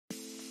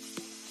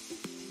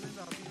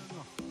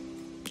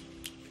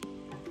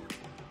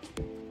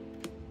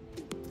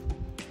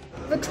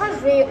The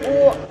treasury,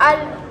 or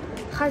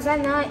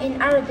Al-Khazana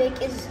in Arabic,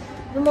 is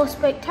the most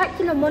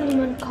spectacular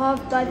monument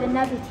carved by the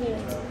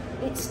Nabateans.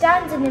 It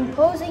stands an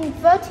imposing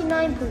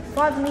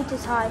 39.5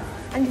 meters high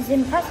and is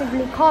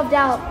impressively carved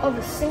out of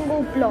a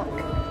single block.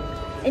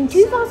 In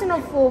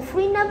 2004,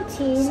 3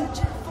 Nabatean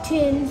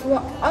tombs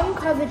were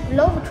uncovered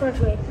below the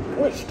treasury,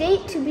 which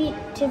date to the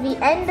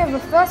end of the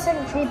 1st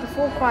century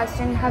before Christ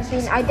and have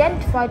been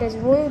identified as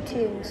royal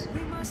tombs.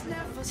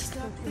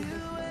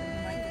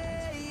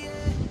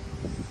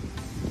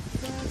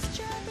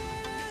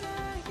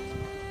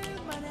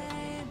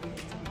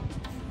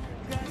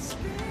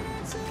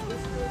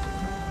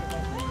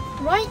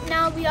 Right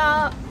now we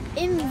are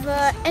in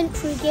the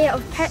entry gate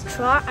of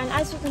Petra, and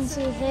as you can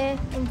see here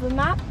on the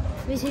map,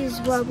 this is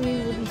where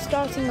we will be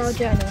starting our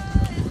journey.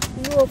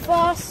 We will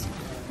first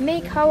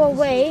make our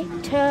way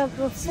to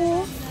the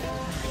 4th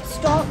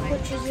stop,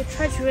 which is the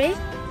treasury,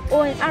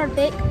 or in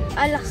Arabic,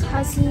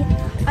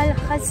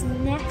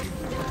 Al-Khazanah,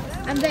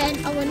 and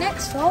then our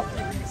next stop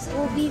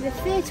will be the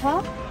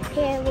theatre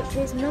here, which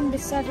is number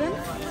 7,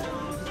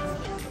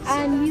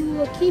 and we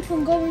will keep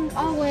on going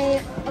our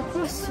way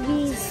across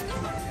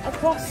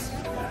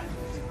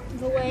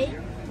the way,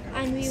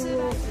 and we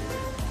will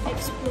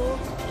explore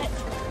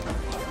Petra.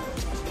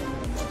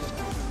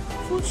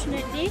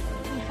 Fortunately,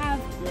 we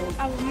have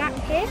our map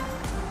here,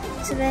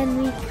 so then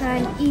we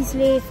can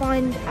easily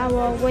find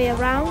our way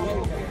around.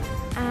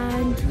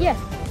 And yeah,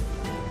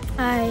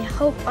 I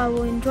hope I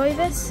will enjoy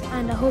this,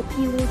 and I hope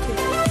you will too.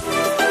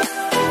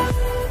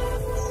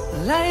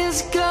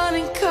 Lion's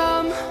gonna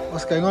come.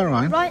 What's going on,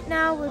 Ryan? Right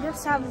now we're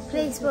just at a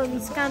place where we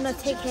scan our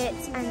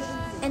tickets and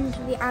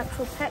enter the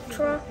actual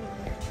Petra.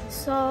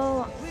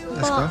 So,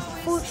 but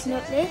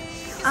fortunately,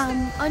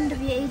 I'm under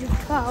the age of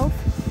 12,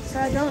 so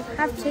I don't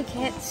have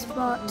tickets,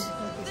 but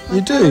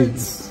you do?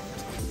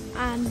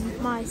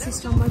 And my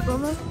sister and my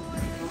brother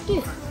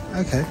do.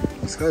 Okay,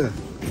 let's go then.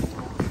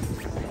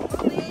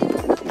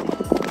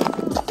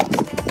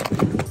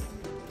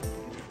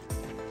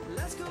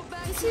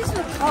 This is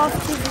the path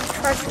to the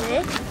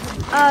treasury.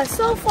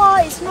 So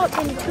far it's not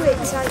been too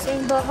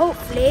exciting, but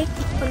hopefully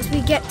once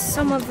we get to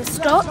some of the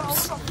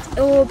stops,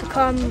 it will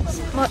become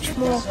much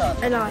more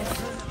alive.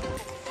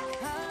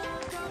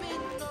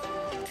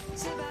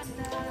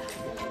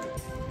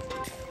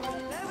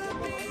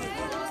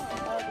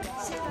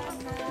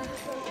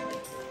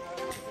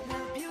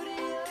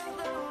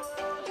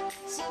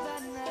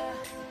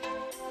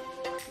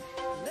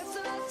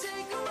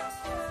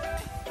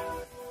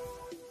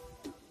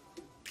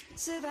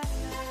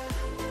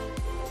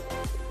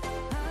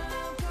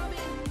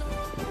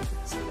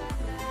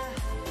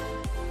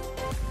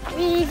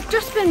 We've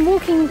just been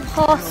walking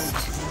past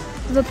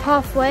the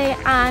pathway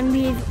and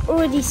we've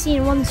already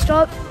seen one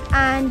stop,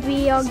 and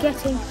we are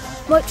getting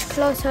much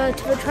closer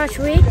to the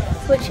treasury,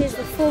 which is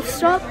the 4th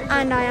stop,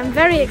 and I am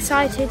very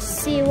excited to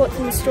see what's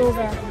in store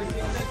there.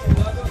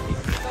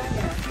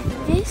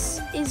 This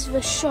is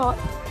the shop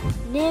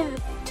near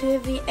to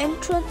the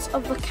entrance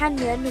of the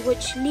canyon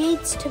which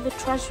leads to the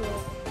treasury.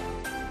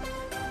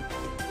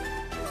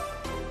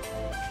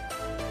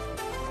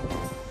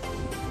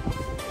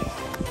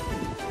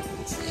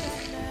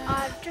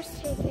 I've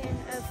just taken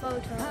a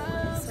photo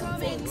with some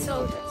big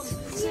soldiers.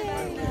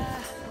 Yay!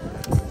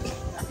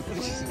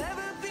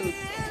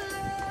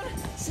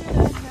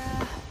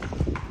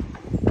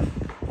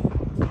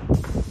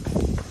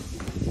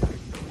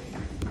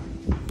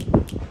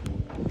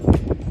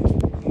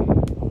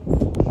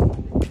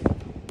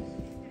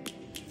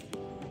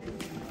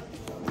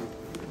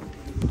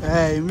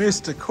 Hey,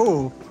 Mr.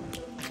 Cool,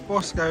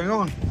 what's going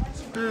on?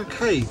 It's a big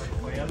cave.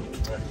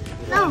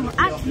 No,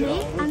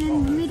 actually, I'm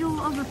in the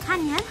middle of a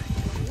canyon.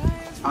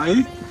 Are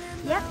you?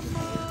 Yep.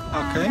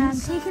 Okay. And I'm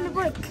taking a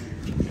break.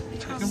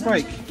 Taking a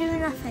break? Doing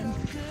nothing.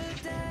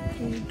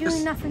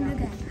 Doing nothing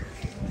again.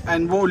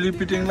 And what will you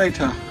be doing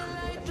later?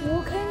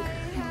 Walking.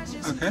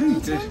 Okay,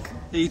 good.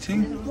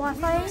 Eating.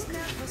 Wi-Fi-ing.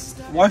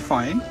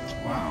 Wi-Fi-ing?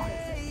 Wow.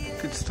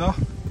 Good stuff.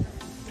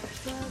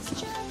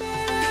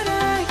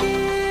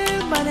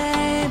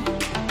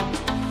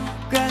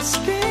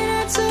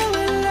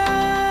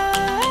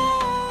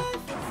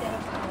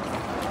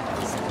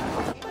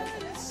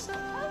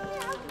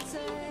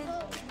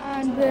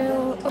 And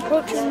we're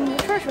approaching the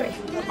treasury.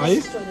 Are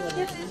you?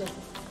 Yes.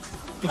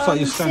 Looks like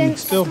you're standing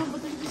still.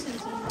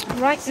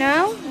 Right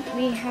now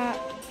we have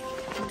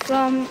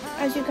from,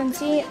 as you can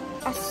see,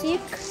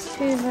 Asik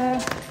to the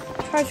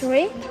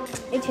treasury.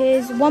 It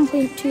is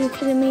 1.2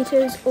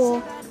 kilometers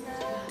or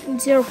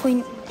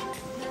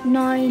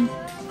 0.9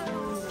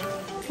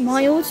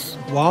 miles.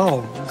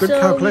 Wow, good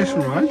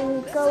calculation, right?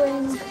 We're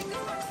going,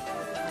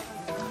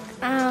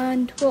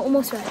 and we're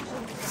almost there.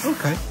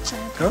 Okay,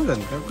 go then,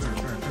 go.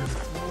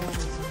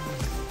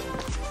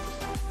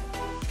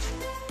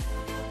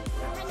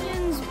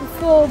 Canyons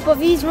before, but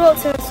these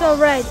rocks are so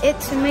red,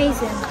 it's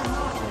amazing.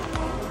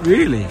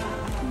 Really?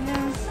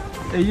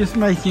 Yeah. Are you just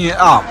making it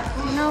up?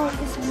 No,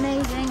 it's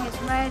amazing,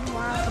 it's red,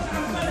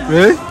 wow.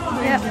 Really?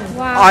 Yeah,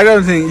 wow. I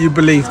don't think you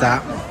believe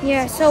that.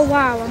 Yeah, so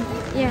wow,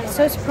 yeah,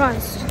 so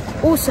surprised.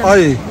 Awesome. Are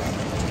you?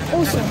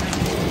 Awesome.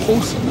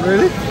 Awesome,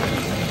 really?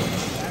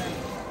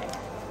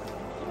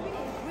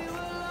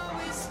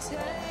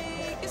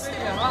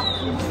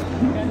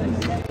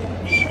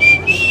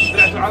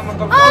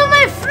 Oh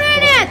my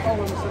friend!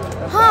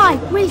 Hi,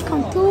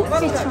 welcome to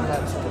Petra.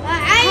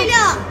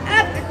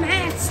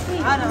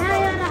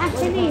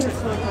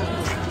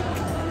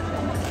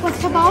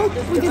 What about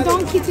with the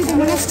donkey to the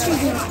monastery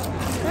here?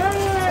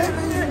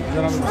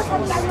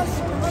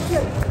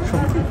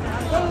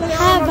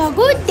 Have a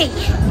good day.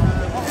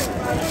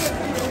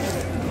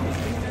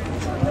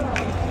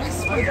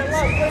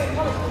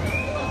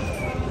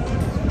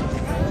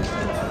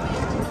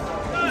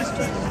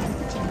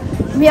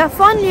 We have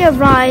finally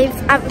arrived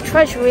at the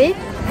treasury,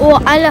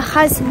 or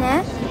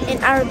Al-Khazna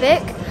in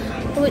Arabic,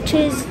 which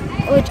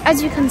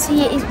as you can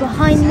see is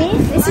behind me.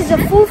 This is the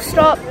 4th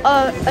stop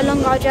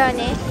along our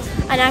journey,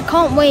 and I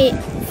can't wait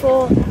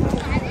for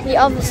the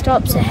other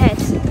stops ahead.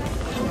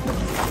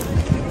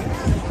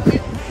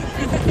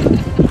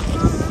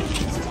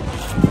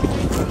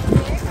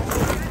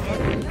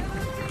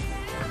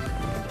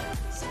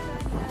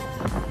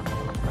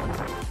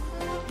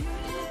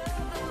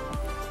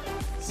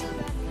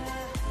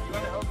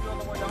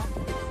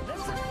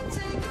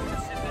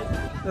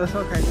 That's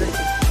okay, thank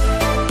you.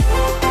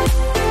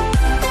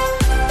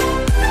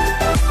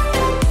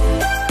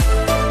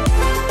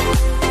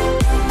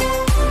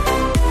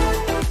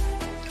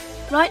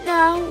 Right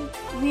now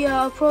we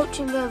are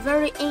approaching a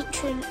very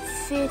ancient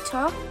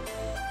theatre,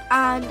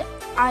 and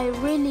I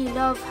really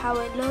love how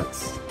it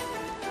looks.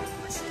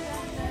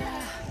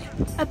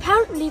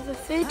 Apparently the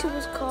theatre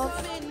was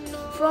carved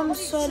from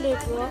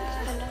solid rock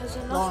and has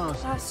enough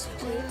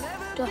capacity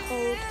to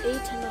hold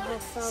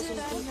 8,500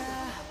 people.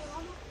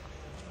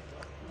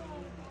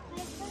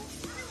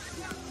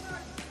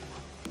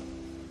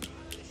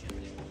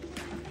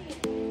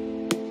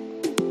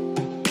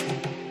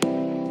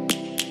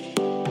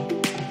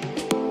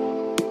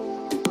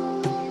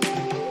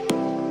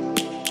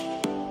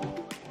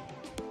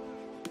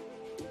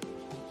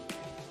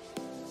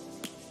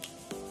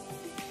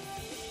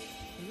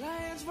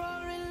 Lions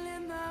roaring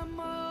in the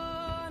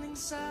morning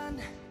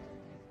sun,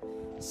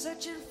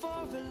 searching for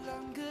a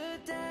longer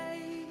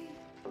day.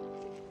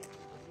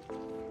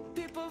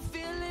 People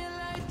feeling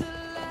like the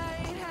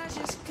light has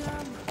just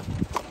come.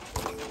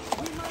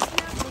 We must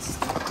never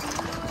stop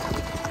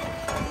the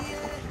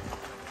way.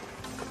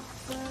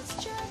 Birds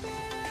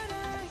chirping and I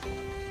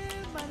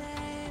hear my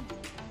name,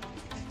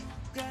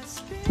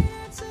 grasping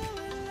into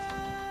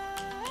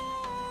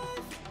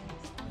life.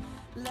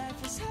 Life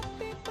is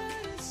happy but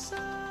it's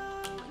so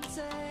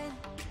insane.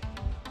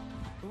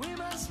 We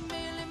must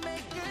merely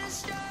make a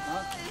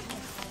start.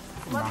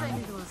 What do I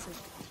need to say?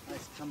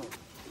 Nice, come on.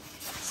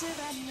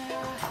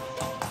 Savannah.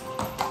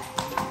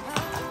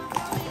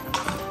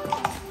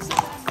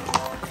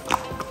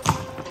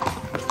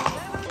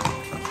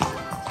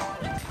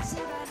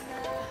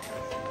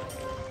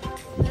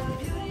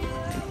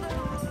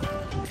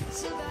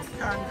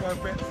 Can go a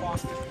bit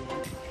faster if you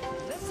want.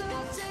 Let's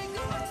all take a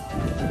walk.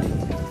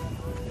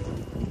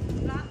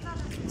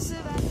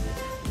 Savannah.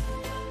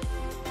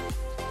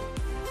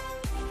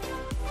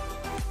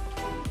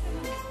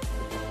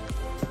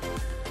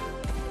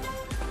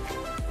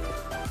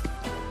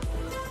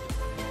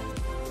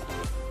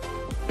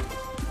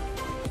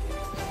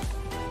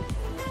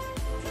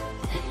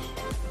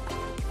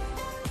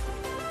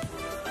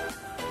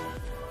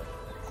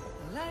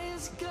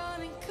 Lion's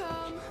gonna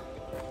come.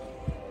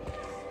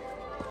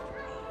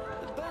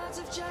 The birds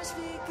have just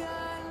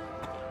begun.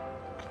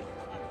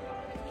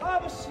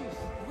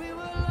 We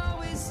will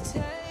always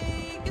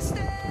take a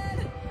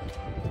stand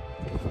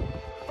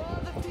for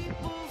the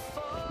people,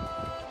 for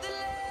the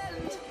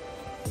land.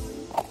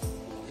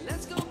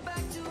 Let's go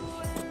back to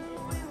when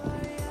we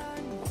were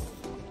young.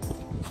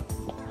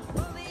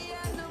 For the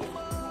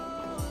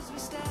animals we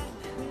stand.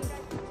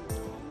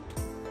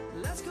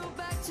 Let's go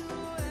back to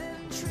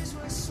when trees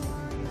were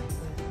swung.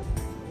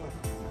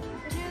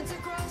 Kids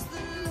across the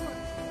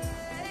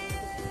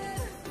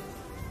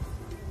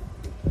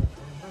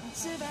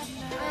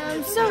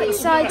I'm so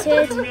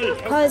excited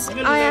because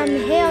I am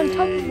here on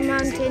top of a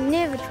mountain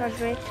near the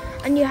treasury,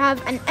 and you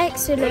have an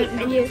excellent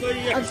view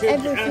of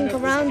everything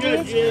around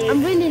you.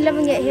 I'm really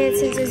loving it here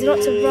since there's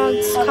lots of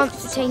rugs,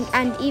 comforting,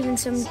 and even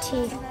some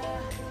tea.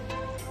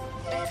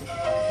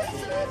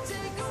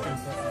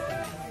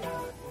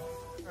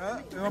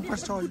 You want to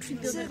press time?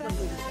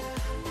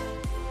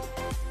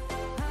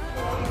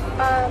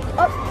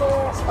 Up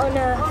here on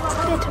a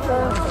bit of a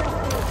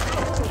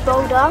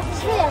boulder,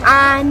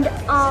 and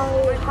I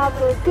have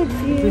a good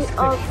view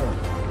of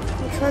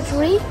the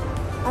treasury.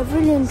 I've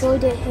really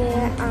enjoyed it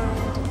here,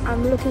 and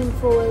I'm looking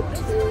forward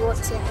to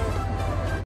what's ahead.